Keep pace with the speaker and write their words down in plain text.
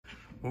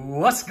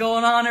What's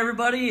going on,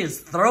 everybody? It's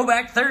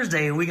Throwback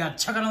Thursday, and we got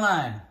Chuck on the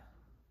line.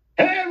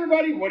 Hey,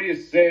 everybody. What do you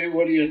say?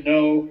 What do you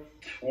know?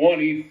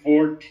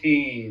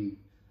 2014.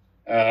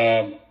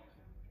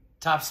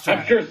 Topps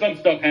Strata. I'm sure some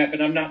stuff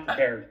happened. I'm not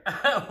prepared.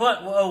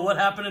 What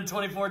happened in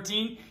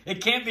 2014?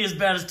 It can't be as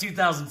bad as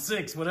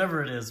 2006,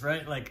 whatever it is,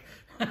 right? Like,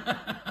 so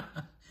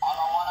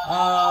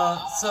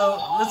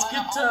let's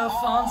get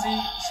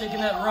Fonzie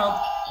shaking that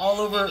rump all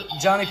over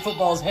Johnny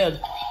Football's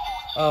head.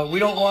 We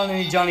don't want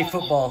any Johnny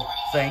Football,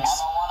 thanks.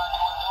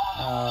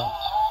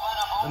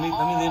 Let me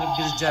let him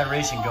get his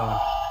gyration going.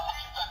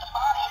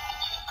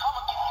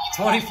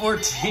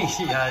 2014,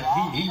 yeah,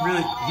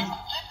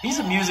 he's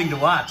amusing to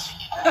watch.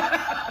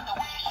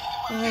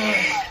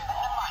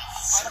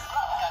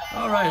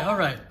 All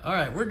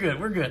right, we're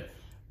good.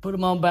 Put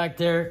him on back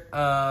there.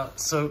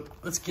 So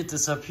let's get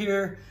this up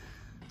here.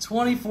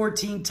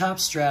 2014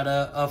 Topps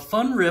Strata, a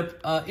fun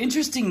rip.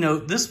 Interesting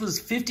note, this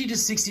was $50 to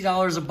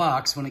 $60 a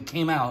box when it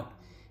came out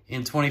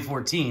in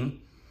 2014.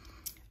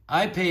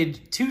 I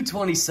paid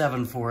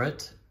 $227 for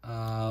it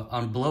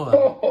on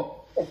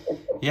blowout.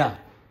 Yeah.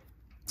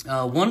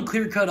 One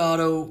clear-cut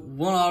auto,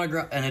 one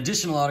autograph, an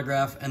additional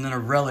autograph, and then a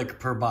relic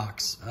per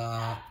box.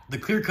 The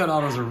clear-cut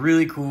autos are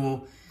really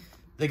cool.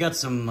 They got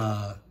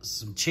some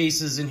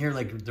chases in here,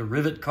 like the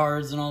rivet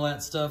cards and all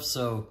that stuff.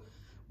 So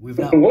we've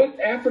got... What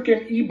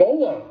African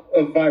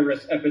Ebola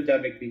virus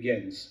epidemic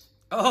begins?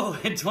 Oh,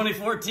 in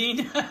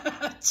 2014?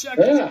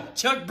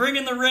 Chuck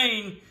bringing the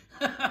rain.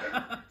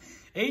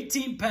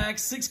 18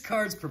 packs, 6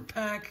 cards per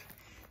pack.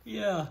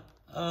 Yeah.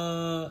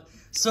 The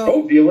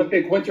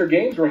Olympic Winter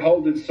Games were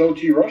held in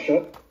Sochi,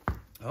 Russia.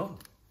 Oh.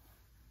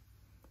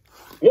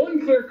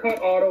 One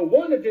clear-cut auto,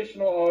 one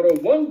additional auto,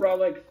 one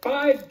relic,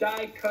 5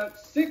 die-cut,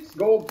 6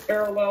 gold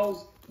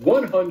parallels,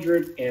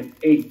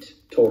 108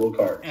 total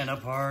cards. And a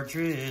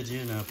partridge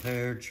in a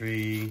pear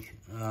tree.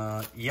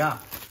 Yeah.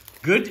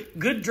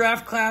 Good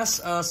draft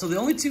class. So the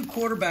only 2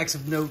 quarterbacks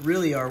of note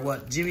really are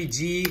what? Jimmy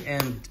G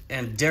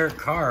and Derek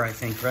Carr, I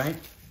think, right?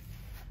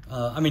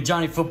 I mean,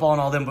 Johnny Football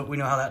and all them, but we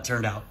know how that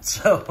turned out.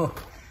 So,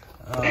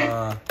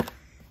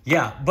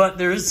 yeah. But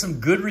there is some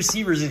good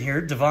receivers in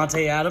here.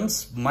 Davonte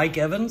Adams, Mike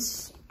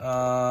Evans,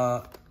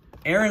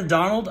 Aaron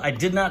Donald. I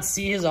did not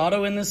see his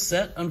auto in this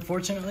set,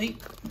 unfortunately.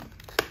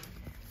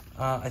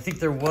 I think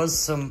there was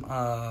some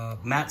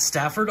Matt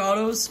Stafford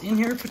autos in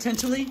here,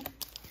 potentially.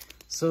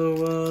 So,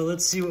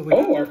 let's see what we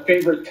got. Oh, our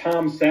favorite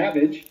Tom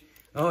Savage.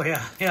 Oh,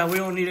 yeah. Yeah, we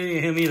don't need any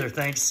of him either,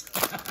 thanks.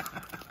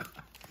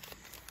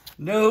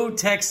 No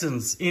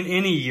Texans in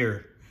any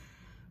year.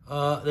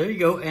 There you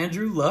go,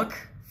 Andrew Luck.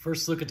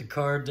 First look at the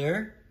card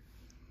there.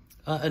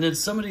 And then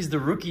some of these, the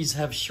rookies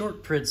have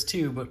short prints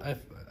too, but I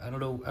don't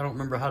know. I don't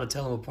remember how to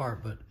tell them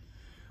apart, but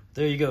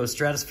there you go.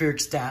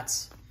 Stratospheric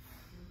stats.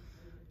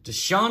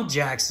 Deshaun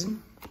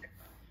Jackson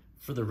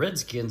for the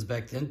Redskins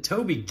back then.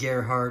 Toby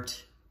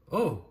Gerhart.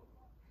 Oh,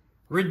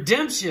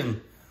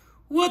 redemption.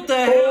 What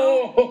the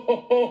hell?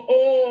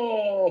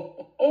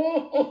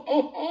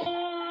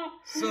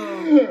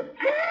 So,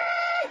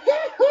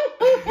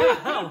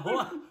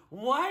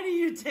 why do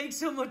you take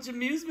so much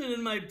amusement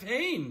in my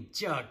pain,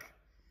 Chuck?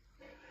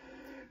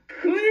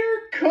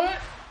 Clear cut.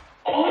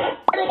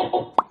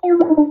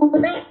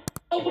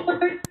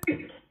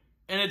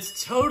 And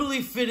it's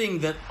totally fitting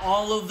that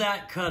all of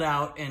that cut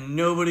out and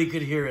nobody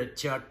could hear it,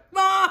 Chuck.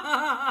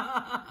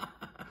 Right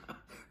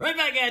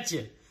back at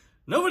you.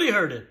 Nobody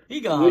heard it. He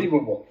gone.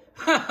 Unbelievable.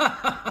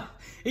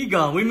 He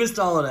gone. We missed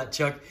all of that,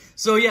 Chuck.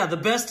 So, yeah, the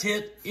best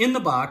hit in the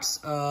box.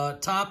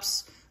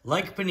 Topps,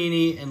 like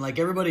Panini and like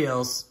everybody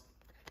else,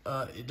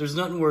 there's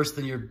nothing worse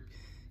than your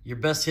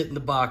best hit in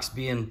the box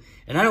being...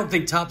 And I don't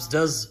think Topps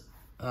does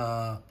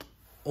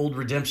old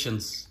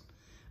redemptions.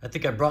 I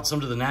think I brought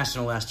some to the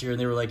National last year, and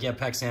they were like, yeah,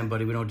 pack Sam,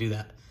 buddy. We don't do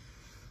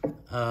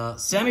that.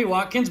 Sammy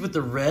Watkins with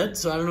the red.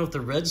 So I don't know if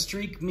the red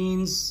streak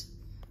means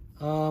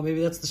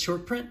maybe that's the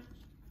short print.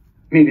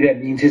 Maybe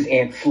that means his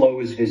Aunt Flo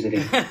is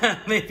visiting.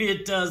 Maybe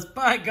it does.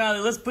 By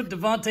golly, let's put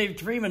Davonte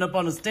Freeman up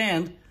on a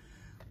stand.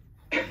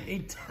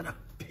 Ain't that a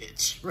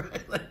bitch,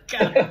 right? Like,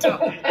 God,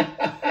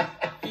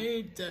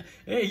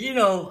 hey, you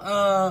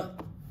know,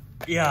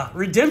 yeah,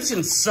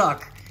 redemptions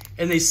suck,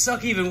 and they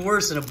suck even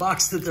worse in a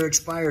box that they're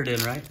expired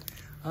in, right?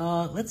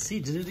 Let's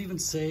see. Did it even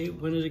say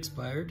when it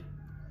expired?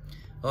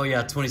 Oh,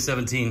 yeah,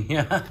 2017.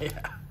 Yeah,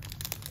 yeah.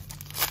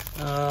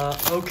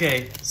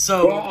 Okay,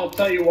 so... Well, I'll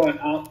tell you what.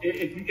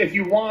 If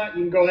you want,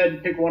 you can go ahead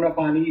and pick one up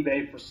on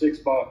eBay for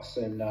 $6,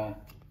 and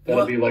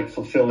that'll be like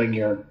fulfilling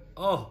your...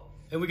 Oh,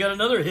 and we got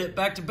another hit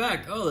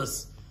back-to-back. Oh,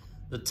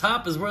 the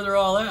top is where they're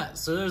all at.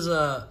 So there's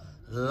a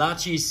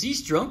Lachi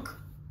Seastrunk.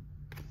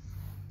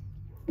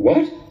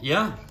 What?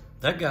 Yeah,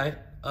 that guy.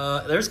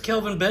 There's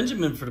Kelvin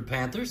Benjamin for the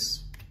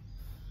Panthers.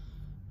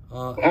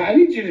 I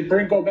need you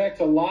to go back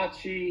to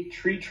Lachi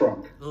Tree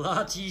Trunk.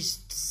 Lachi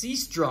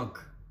Seastrunk.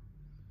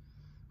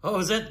 Oh,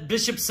 is that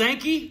Bishop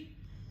Sankey?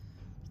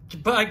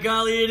 By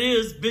golly, it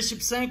is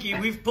Bishop Sankey.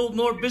 We've pulled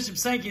more Bishop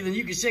Sankey than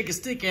you can shake a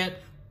stick at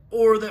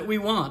or that we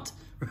want,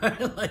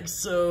 right? Like,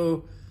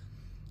 so,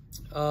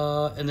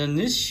 and then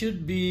this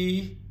should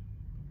be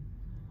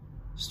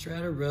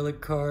Strata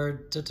relic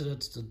card.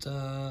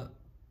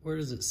 Where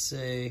does it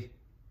say?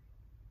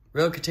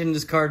 Relic containing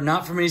this card,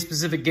 not from any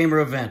specific game or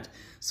event.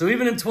 So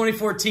even in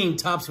 2014,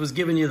 Topps was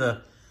giving you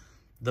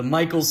the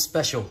Michaels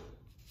special.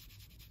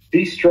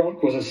 D.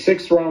 Strunk was a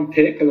 6th-round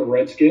pick of the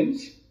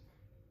Redskins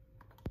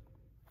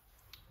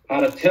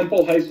out of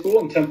Temple High School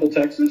in Temple,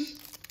 Texas.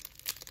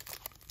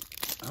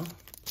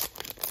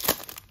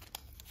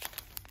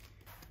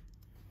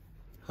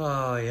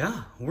 Oh,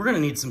 yeah. We're going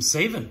to need some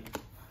saving.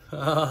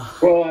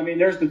 Well, I mean,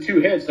 there's the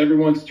 2 hits.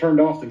 Everyone's turned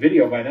off the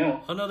video by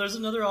now. Oh, no, there's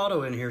another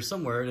auto in here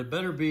somewhere. It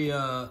better be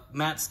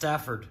Matt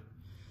Stafford.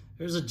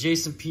 There's a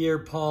Jason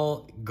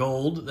Pierre-Paul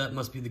gold. That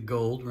must be the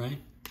gold, right?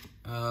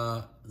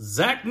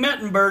 Zach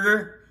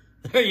Mettenberger.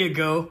 There you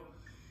go.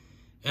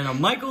 And a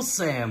Michael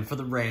Sam for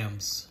the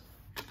Rams.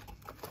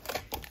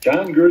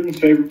 John Gruden's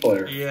favorite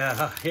player.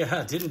 Yeah.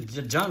 Didn't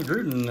John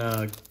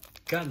Gruden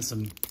gotten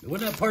some...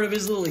 Wasn't that part of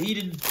his little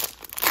heated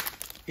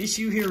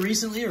issue here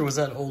recently, or was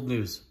that old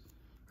news?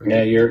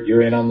 Yeah,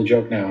 you're in on the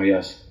joke now,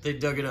 yes. They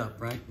dug it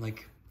up, right?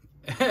 Like,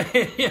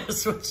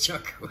 yes, what's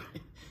Chuck?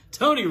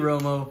 Tony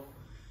Romo,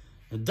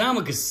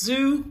 Ndamukong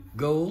Suh,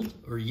 gold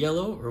or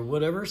yellow or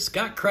whatever,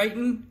 Scott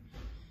Crichton,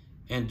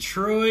 and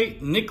Troy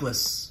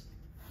Nicholas.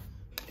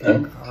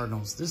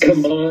 Cardinals.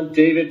 Come on,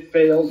 David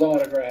Fales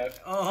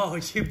autograph. Oh,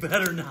 you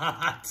better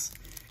not.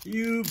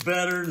 You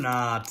better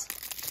not.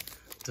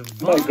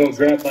 Davonte. I might go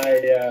grab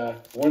my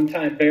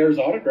one-time Bears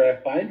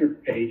autograph binder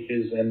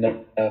pages and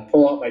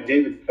pull out my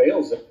David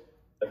Fales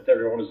if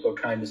everyone is so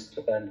kind to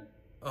spend.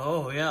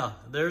 Oh, yeah.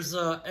 There's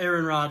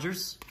Aaron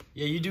Rodgers.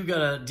 Yeah, you do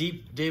got a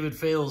deep David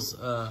Fales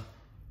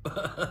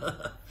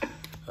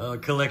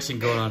collection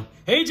going on.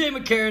 AJ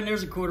McCarron,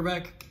 there's a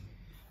quarterback.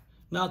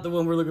 Not the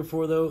one we're looking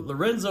for, though.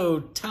 Lorenzo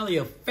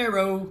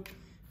Taliaferro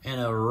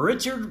and a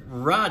Richard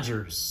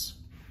Rodgers.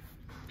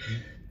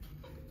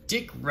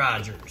 Dick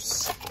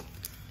Rodgers.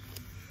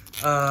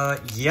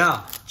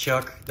 Yeah,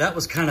 Chuck. That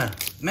was kind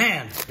of,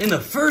 man, in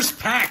the first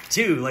pack,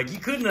 too. Like, you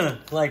couldn't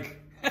have,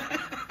 like...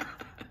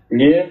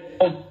 Yeah.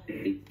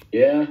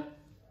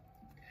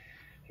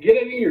 Get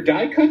any of your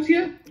die cuts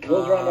yet?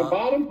 Those are on the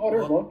bottom? Oh,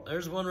 there's one.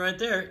 There's one right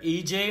there.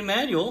 E.J.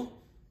 Manuel.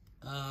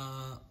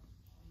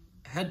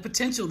 Had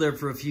potential there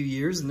for a few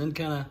years and then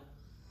kind of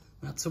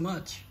not so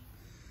much.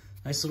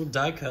 Nice little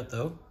die cut,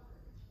 though.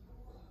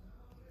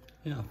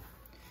 Yeah.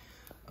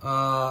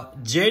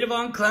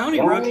 Jadeveon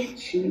Clowney, rookie.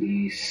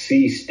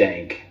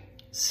 C-Stank.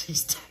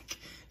 C-Stank.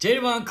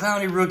 Jadeveon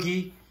Clowney,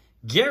 rookie.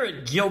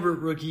 Garrett Gilbert,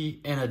 rookie.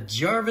 And a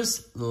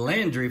Jarvis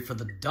Landry for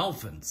the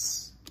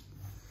Dolphins.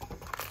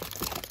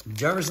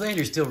 Jarvis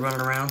Landry's still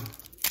running around.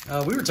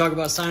 We were talking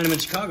about signing him in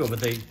Chicago,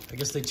 but I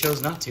guess they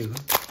chose not to.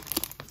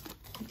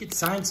 He gets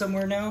signed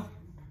somewhere now.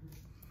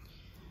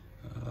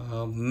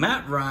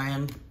 Matt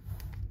Ryan.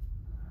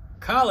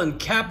 Colin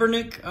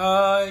Kaepernick.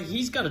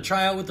 He's got a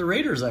tryout with the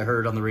Raiders, I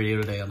heard on the radio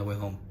today on the way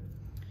home.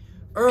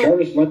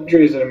 Jarvis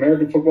Landry is an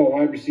American football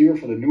wide receiver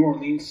for the New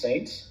Orleans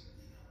Saints.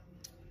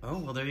 Oh,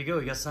 well, there you go.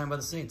 He got signed by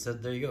the Saints.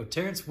 There you go.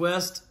 Terrence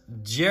West,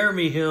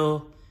 Jeremy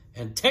Hill,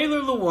 and Taylor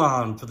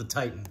Lewan for the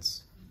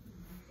Titans.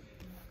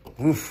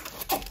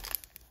 Oof.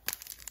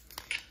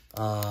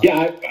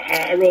 Yeah,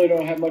 I really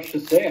don't have much to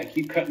say. I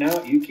keep cutting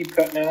out. You keep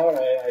cutting out.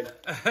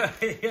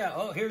 Yeah.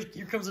 Oh, here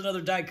comes another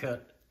die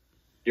cut.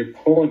 You're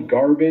pulling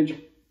garbage.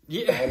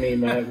 Yeah. I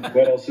mean,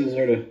 what else is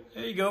there to...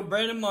 There you go.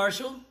 Brandon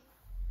Marshall.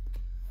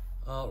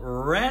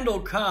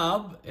 Randall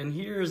Cobb. And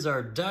here's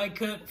our die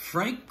cut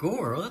Frank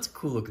Gore. Oh, that's a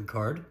cool looking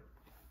card.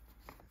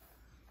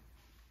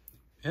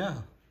 Yeah.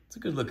 It's a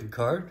good looking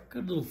card.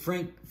 Good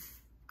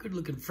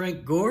looking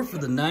Frank Gore for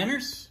the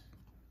Niners.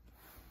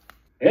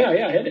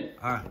 Yeah, hit it.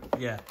 All right,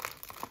 yeah.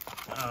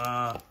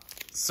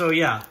 So,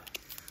 yeah.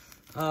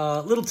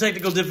 Little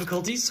technical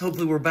difficulties.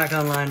 Hopefully we're back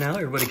online now.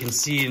 Everybody can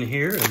see and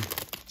hear. And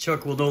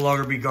Chuck will no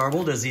longer be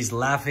garbled as he's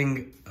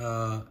laughing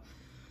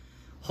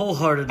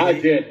wholeheartedly. I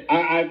did.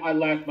 I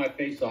laughed my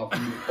face off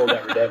when you pulled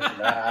that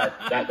redemption.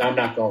 I'm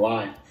not going to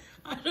lie.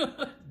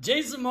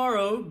 Jason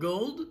Morrow,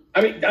 gold.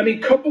 I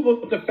mean, coupled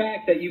with the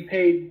fact that you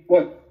paid,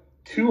 what,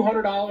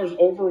 $200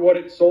 over what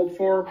it sold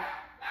for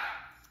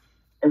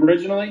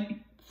originally?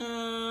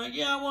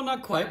 Yeah, well,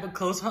 not quite, but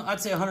close. I'd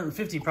say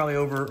 150 probably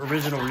over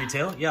original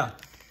retail. Yeah.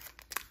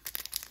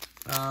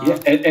 Yeah,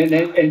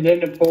 and then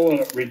to pull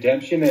a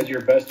redemption as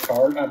your best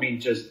card. I mean,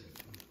 just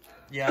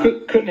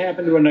couldn't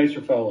happen to a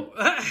nicer fellow.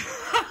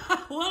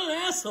 What an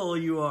asshole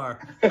you are.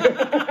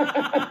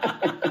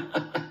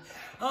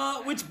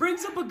 Which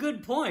brings up a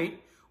good point.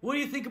 What do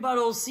you think about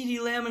old C.D.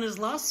 Lamb and his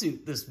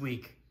lawsuit this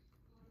week?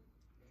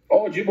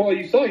 Oh, well,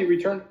 you saw he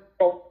returned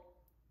all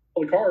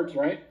the cards,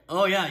 right?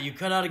 Oh, yeah, you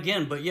cut out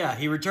again. But, yeah,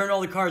 he returned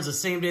all the cards the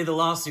same day the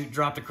lawsuit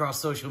dropped across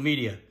social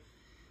media.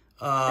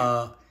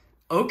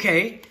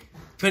 Okay,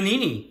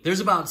 Panini, there's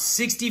about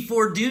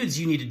 64 dudes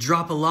you need to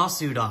drop a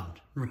lawsuit on,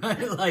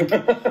 right? Like,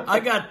 I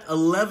got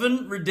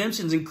 11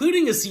 redemptions,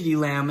 including a CD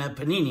Lamb at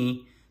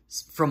Panini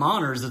from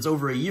Honors that's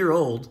over a year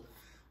old,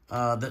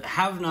 that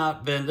have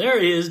not been, there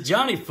he is,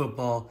 Johnny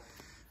Football,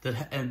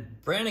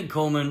 and Brandon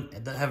Coleman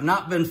that have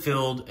not been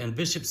filled, and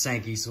Bishop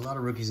Sankey, so a lot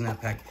of rookies in that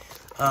pack.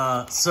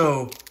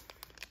 So,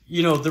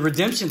 you know, the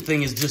redemption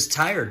thing is just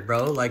tired,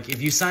 bro. Like,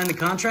 if you sign the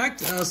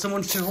contract,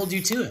 someone should hold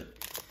you to it.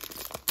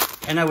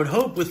 And I would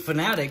hope with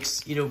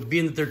Fanatics, you know,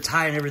 being that they're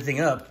tying everything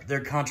up,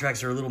 their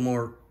contracts are a little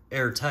more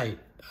airtight.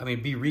 I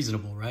mean, be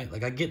reasonable, right?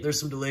 Like, I get there's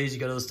some delays, you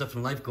got other stuff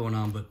in life going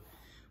on, but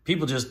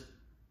people just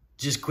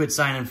quit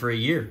signing for a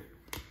year.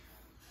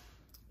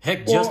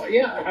 Heck,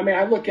 yeah. I mean,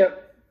 I look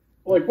at,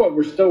 like, what,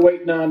 we're still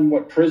waiting on,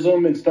 what,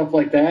 Prism and stuff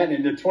like that,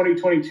 and the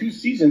 2022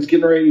 season's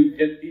getting ready,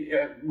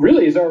 it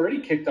really is already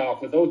kicked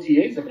off with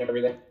OTAs and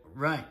everything.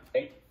 Right.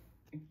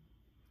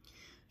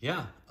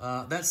 Yeah.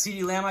 That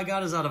CD Lamb I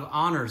got is out of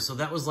Honor, so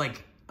that was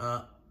like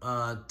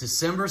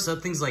December, so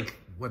that thing's like,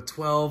 what,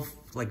 12,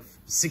 like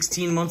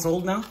 16 months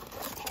old now?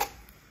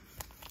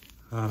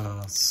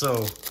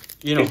 So,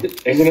 you know.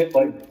 Isn't it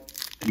like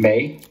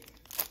May?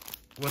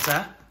 What's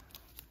that?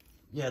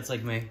 Yeah, it's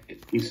like May.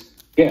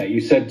 Yeah,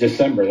 you said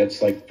December.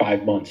 That's like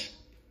 5 months.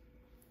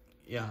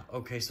 Yeah,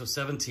 okay, so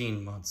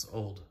 17 months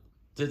old.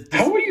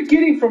 How are you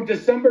getting from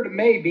December to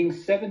May being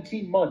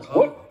 17 months?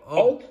 What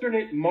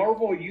alternate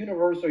Marvel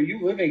universe are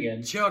you living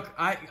in? Chuck,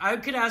 I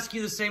could ask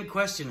you the same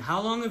question.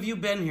 How long have you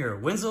been here?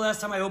 When's the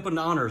last time I opened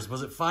Honors?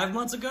 Was it 5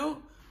 months ago?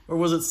 Or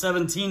was it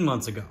 17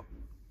 months ago?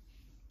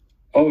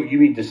 Oh, you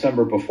mean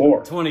December before?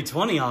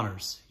 2020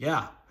 Honors,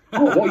 yeah.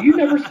 Oh, well, you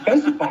never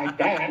specified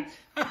that.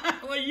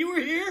 Well, you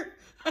were here?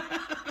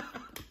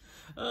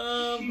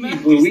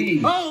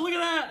 Louise. Oh, look at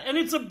that. And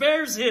it's a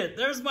Bears hit.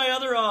 There's my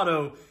other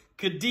auto.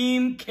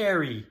 Kadeem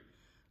Carey.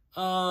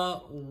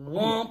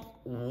 Womp,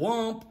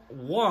 womp,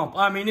 womp.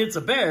 I mean, it's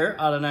a Bear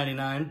out of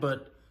 99,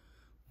 but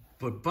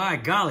by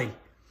golly.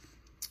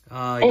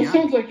 Yeah.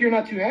 Sounds like you're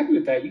not too happy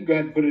with that. You can go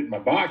ahead and put it in my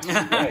box.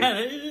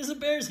 It is a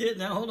Bears hit.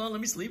 Now, hold on.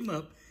 Let me sleeve them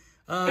up.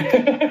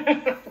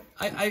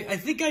 I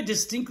think I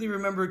distinctly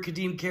remember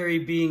Kadeem Carey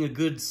being a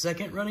good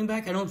second running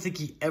back. I don't think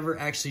he ever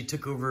actually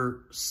took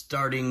over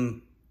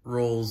starting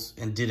roles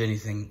and did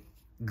anything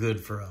good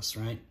for us,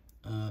 right?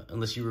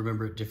 Unless you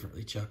remember it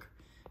differently, Chuck.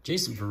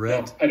 Jason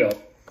Verrett. No, I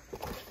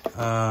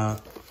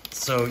don't.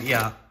 So,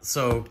 yeah.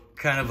 So,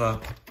 kind of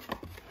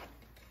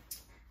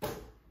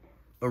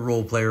a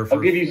role player. I'll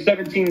give you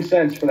 17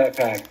 cents for that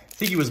pack. I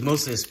think he was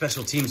mostly a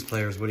special teams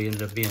player is what he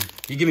ended up being.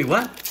 You give me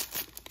what?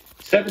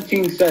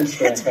 17 cents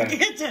for that pack.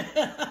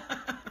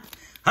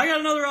 I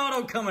got another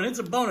auto coming. It's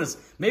a bonus.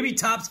 Maybe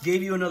Topps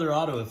gave you another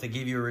auto if they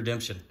gave you a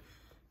redemption.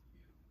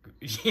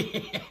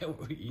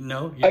 You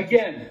know? Yeah.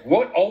 Again,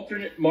 what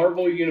alternate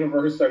Marvel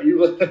universe are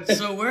you living in?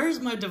 So where's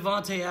my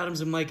Davonte Adams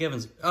and Mike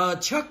Evans?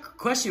 Chuck,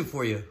 question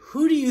for you.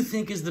 Who do you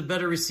think is the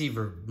better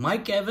receiver,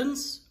 Mike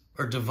Evans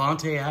or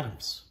Davonte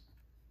Adams?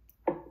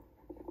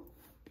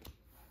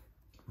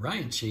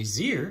 Ryan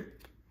Shazier?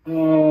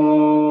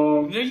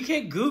 No, you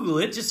can't Google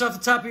it just off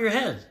the top of your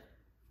head.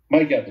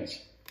 Mike Evans.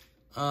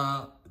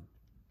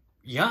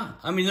 Yeah,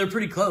 I mean they're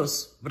pretty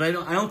close, but I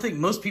don't think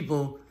most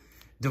people.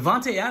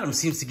 Davonte Adams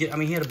seems to get. I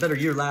mean, he had a better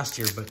year last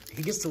year, but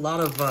he gets a lot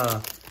of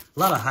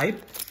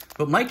hype.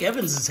 But Mike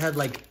Evans has had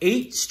like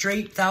 8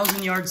 straight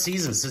 1,000-yard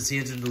seasons since he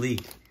entered the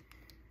league.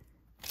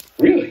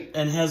 Really?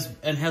 And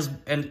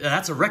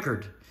that's a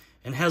record.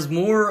 And has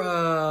more.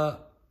 Well,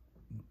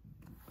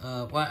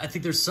 I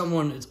think there's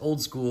someone. It's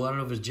old school. I don't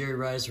know if it's Jerry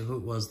Rice or who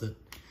it was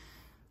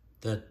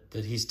that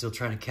he's still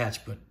trying to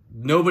catch, but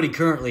nobody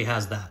currently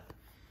has that.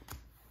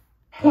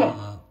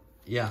 Huh.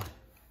 Yeah.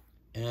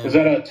 And, is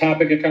that a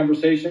topic of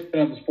conversation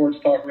on the Sports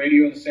Talk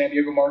Radio in the San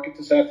Diego market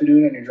this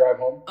afternoon on your drive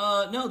home?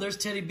 No, there's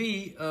Teddy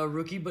B,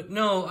 rookie, but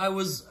no, I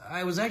was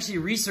actually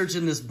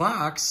researching this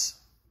box,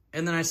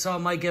 and then I saw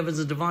Mike Evans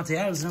and Davonte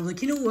Adams, and I was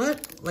like, you know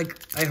what? Like,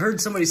 I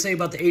heard somebody say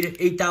about the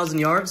 8,000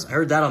 yards. I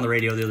heard that on the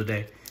radio the other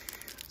day.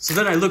 So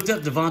then I looked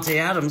up Davonte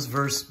Adams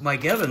versus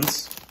Mike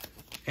Evans,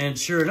 and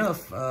sure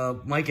enough,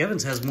 Mike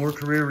Evans has more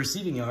career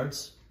receiving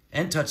yards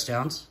and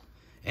touchdowns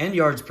and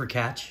yards per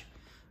catch.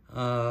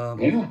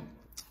 Yeah.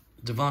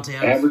 Davonte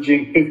Adams.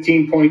 Averaging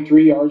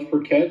 15.3 yards per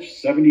catch,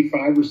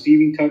 75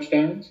 receiving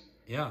touchdowns.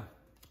 Yeah.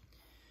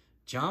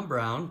 John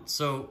Brown.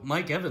 So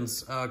Mike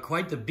Evans,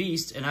 quite the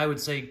beast, and I would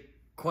say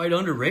quite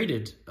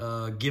underrated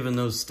given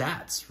those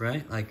stats,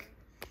 right? Like,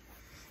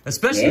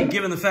 especially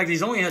given the fact that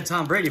he's only had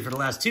Tom Brady for the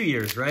last 2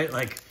 years, right?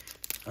 Like,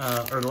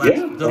 or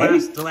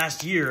the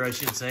last year, I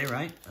should say,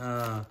 right?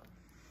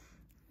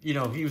 You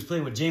know, he was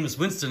playing with Jameis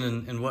Winston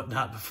and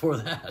whatnot before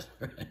that,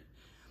 right?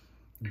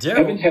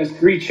 Evans has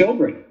 3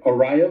 children,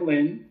 Araya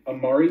Lynn,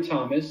 Amari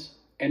Thomas,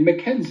 and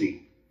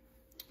Mackenzie.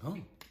 Oh.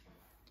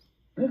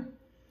 Yeah.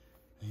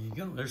 There you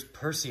go. There's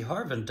Percy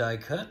Harvin die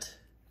cut.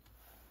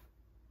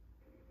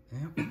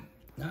 Yeah.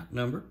 Not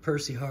numbered.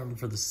 Percy Harvin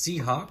for the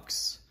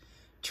Seahawks.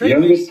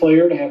 Youngest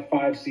player to have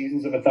 5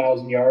 seasons of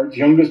 1,000 yards.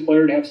 Youngest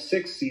player to have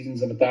 6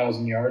 seasons of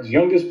 1,000 yards.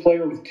 Youngest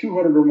player with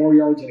 200 or more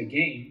yards in a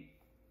game.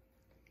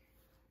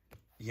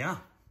 Yeah.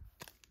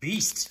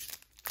 Beast.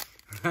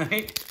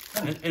 Right?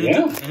 And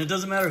it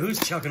doesn't matter who's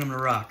chucking him the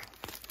rock.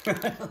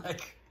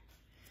 Like,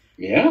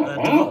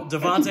 wow.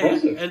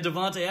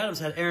 Davonte Adams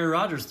had Aaron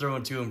Rodgers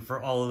throwing to him for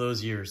all of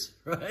those years,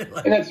 right?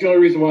 Like, and that's the only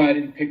reason why I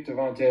didn't pick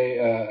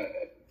Davonte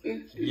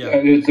Yeah.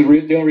 It's the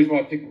only reason why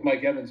I picked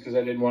Mike Evans, because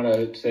I didn't want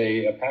to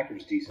say a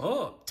Packers decent.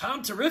 Oh,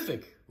 Tom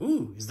Terrific.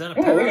 Ooh, is that a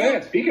Oh, parallel? look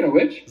at that. Speaking of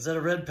which. Is that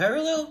a red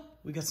parallel?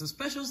 We got some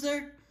specials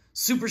there.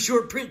 Super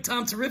short print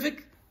Tom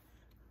Terrific.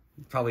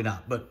 Probably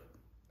not, but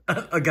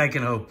a guy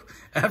can hope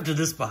after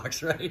this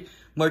box, right?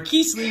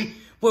 Marquise Lee.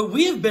 Well,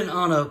 we have been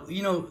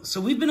on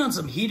so we've been on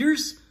some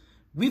heaters.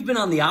 We've been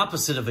on the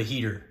opposite of a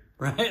heater,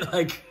 right?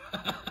 Like.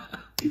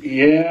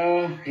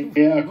 Yeah,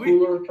 a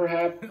cooler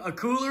perhaps. A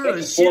cooler, a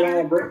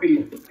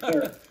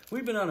shitter.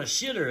 We've been on a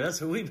shitter.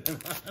 That's what we've been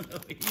on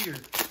over here.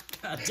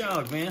 God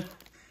dog, man.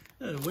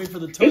 Wait for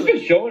the toilet. It's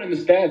been showing in the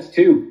stats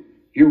too.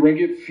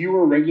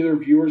 Fewer regular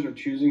viewers are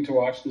choosing to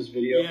watch this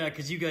video. Yeah,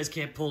 because you guys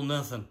can't pull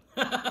nothing.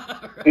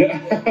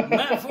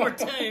 Matt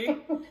Forte.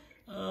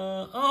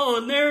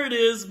 And there it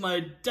is.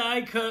 My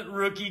die-cut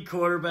rookie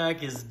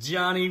quarterback is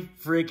Johnny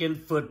freaking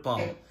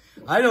Football.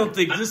 I don't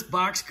think this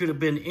box could have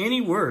been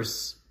any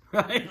worse.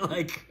 Right?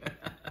 Like,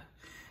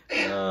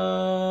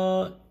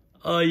 yeah.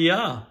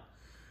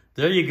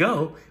 There you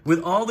go.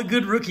 With all the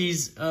good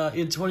rookies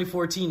in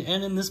 2014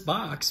 and in this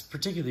box,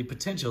 particularly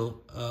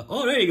potential.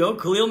 There you go.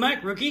 Khalil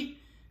Mack rookie.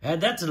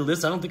 Add that to the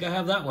list. I don't think I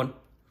have that one.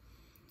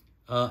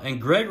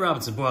 And Greg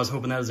Robinson. Boy, I was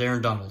hoping that was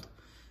Aaron Donald.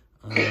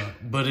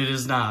 But it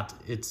is not.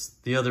 It's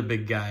the other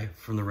big guy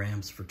from the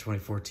Rams for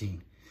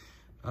 2014.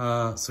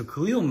 So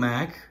Khalil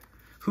Mack,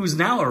 who's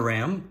now a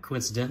Ram,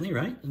 coincidentally,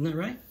 right? Isn't that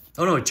right?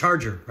 Oh, no, a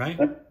Charger, right?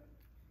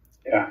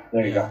 Yeah,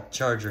 there you go.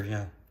 Charger,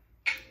 yeah.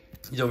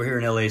 He's over here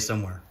in LA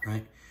somewhere,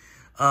 right?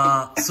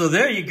 So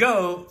there you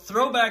go.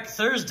 Throwback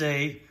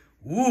Thursday.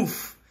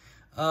 Woof.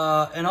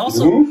 And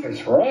also, Woof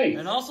is right.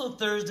 And also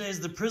Thursday is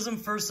the Prism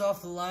First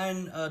Off the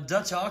Line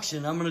Dutch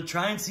auction. I'm going to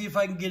try and see if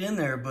I can get in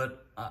there,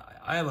 but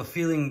I have a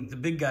feeling the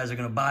big guys are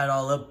going to buy it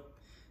all up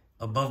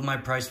above my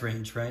price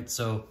range, right?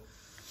 So,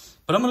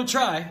 but I'm going to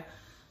try.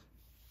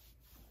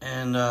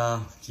 And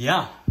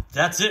yeah,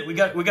 that's it. We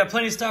got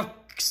plenty of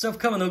stuff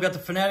coming though. Got the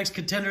Fanatics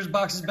Contenders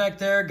boxes back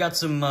there. Got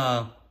some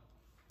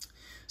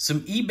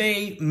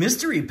eBay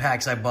mystery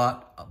packs I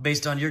bought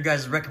based on your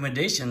guys'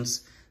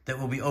 recommendations that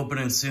will be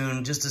opening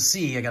soon just to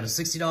see. I got a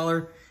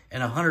 $60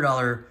 and a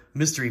 $100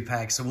 mystery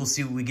pack, so we'll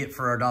see what we get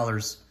for our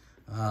dollars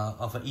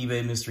off an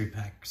eBay mystery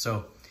pack.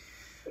 So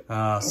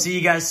see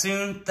you guys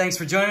soon. Thanks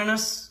for joining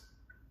us,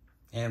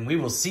 and we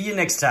will see you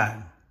next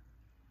time.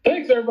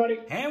 Thanks, everybody.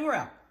 And we're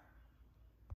out.